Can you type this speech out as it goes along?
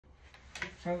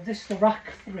So this is the RACH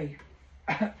 3.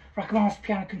 Rachmaninov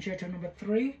Piano Concerto number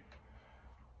 3.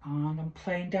 And I'm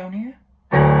playing down here.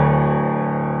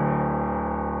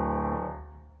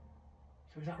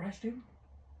 So is that right, Stephen?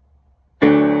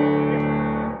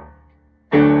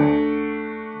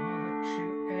 Over to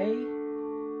A.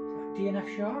 D and F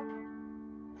sharp.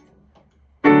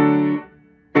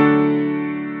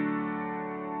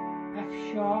 F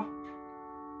sharp.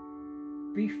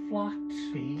 B flat.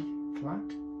 B flat.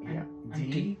 Yeah.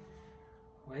 And D.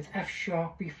 With F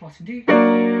sharp, B flat and D. And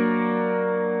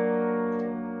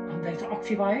there's an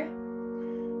octave higher.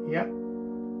 Yep.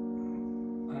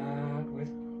 With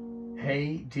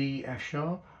A, D, F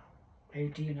sharp. A,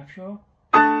 D and F sharp.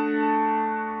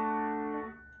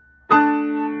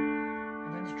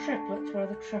 And then the triplets, where are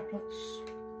the triplets?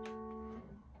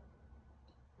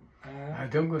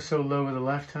 Don't go so low with the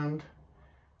left hand.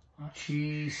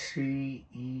 G, C,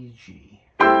 E, G.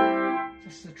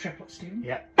 This is the triplet, Stephen.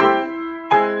 Yep. And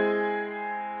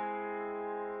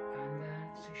then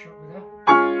C sharp with that.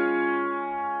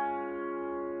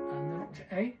 And then up to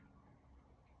A.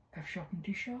 F sharp and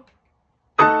D sharp.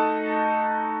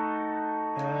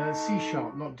 C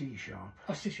sharp, not D sharp.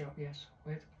 Oh, C sharp, yes.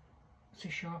 With C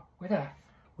sharp with F.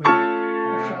 With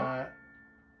F sharp.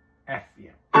 F,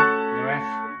 yeah. No F.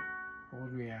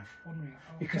 Ordinary F. Ordinary F.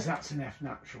 Oh, Because okay. that's an F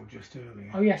natural just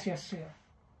earlier. Oh yes, yes, yeah.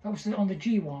 That was on the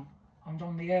G one. I was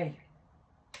on the A.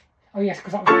 Oh yes,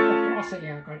 because that was the offset,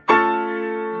 yeah, great.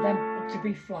 And then up to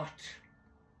B flat.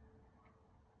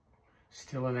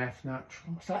 Still an F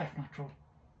natural. What's that F natural?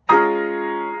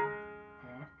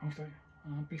 I'm sorry.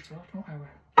 B flat. Oh,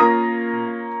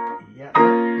 Yeah,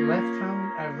 left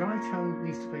hand, right hand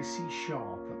needs to play C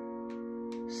sharp.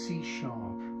 C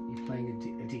sharp. You're playing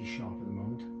a D sharp at the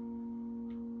moment.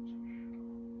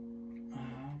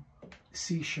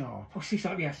 C sharp. Oh, C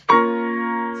sharp, yes.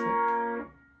 That's it.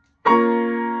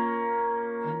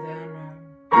 And then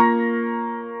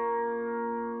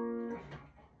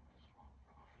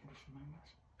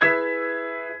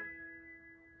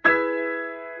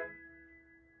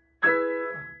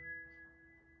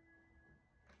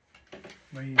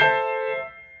Where you?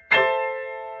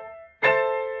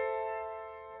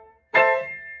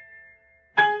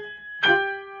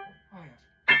 oh yes.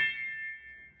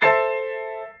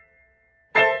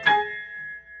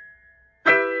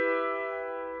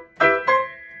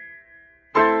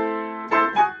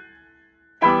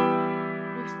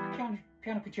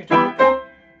 Piano concerto.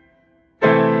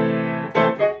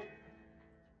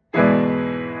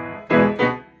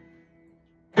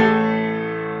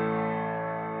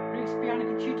 Piano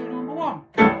concerto number 1.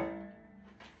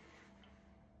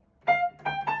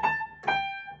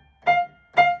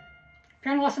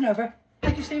 Piano lesson over.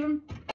 Thank you, Stephen.